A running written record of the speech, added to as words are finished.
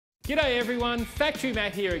G'day everyone, Factory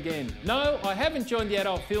Matt here again. No, I haven't joined the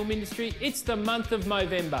adult film industry, it's the month of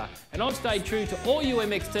Movember. And I've stayed true to all you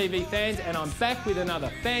MXTV fans and I'm back with another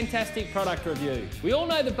fantastic product review. We all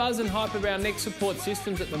know the buzz and hype around neck support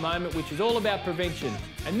systems at the moment, which is all about prevention.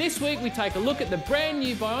 And this week we take a look at the brand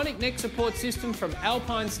new Bionic neck support system from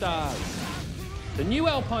Alpinestars. The new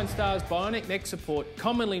Alpinestars Bionic neck support,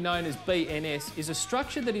 commonly known as BNS, is a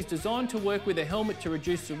structure that is designed to work with a helmet to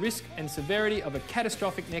reduce the risk and severity of a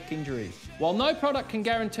catastrophic neck injury. While no product can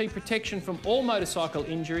guarantee protection from all motorcycle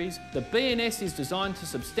injuries, the BNS is designed to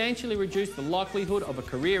substantially reduce the likelihood of a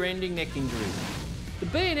career-ending neck injury. The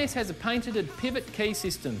BNS has a patented pivot key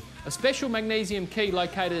system, a special magnesium key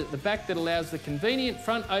located at the back that allows the convenient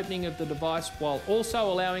front opening of the device while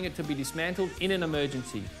also allowing it to be dismantled in an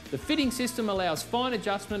emergency. The fitting system allows fine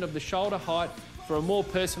adjustment of the shoulder height for a more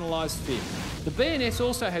personalised fit. The BNS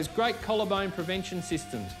also has great collarbone prevention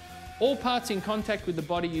systems. All parts in contact with the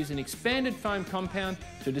body use an expanded foam compound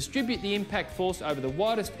to distribute the impact force over the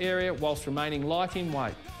widest area whilst remaining light in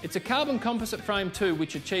weight. It's a carbon composite frame too,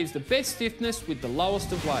 which achieves the best stiffness with the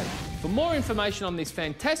lowest of weight. For more information on this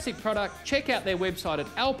fantastic product, check out their website at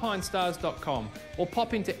alpinestars.com or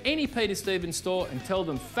pop into any Peter Stevens store and tell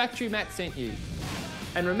them Factory Matt sent you.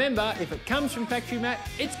 And remember, if it comes from Factory Matt,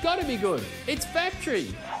 it's got to be good. It's factory.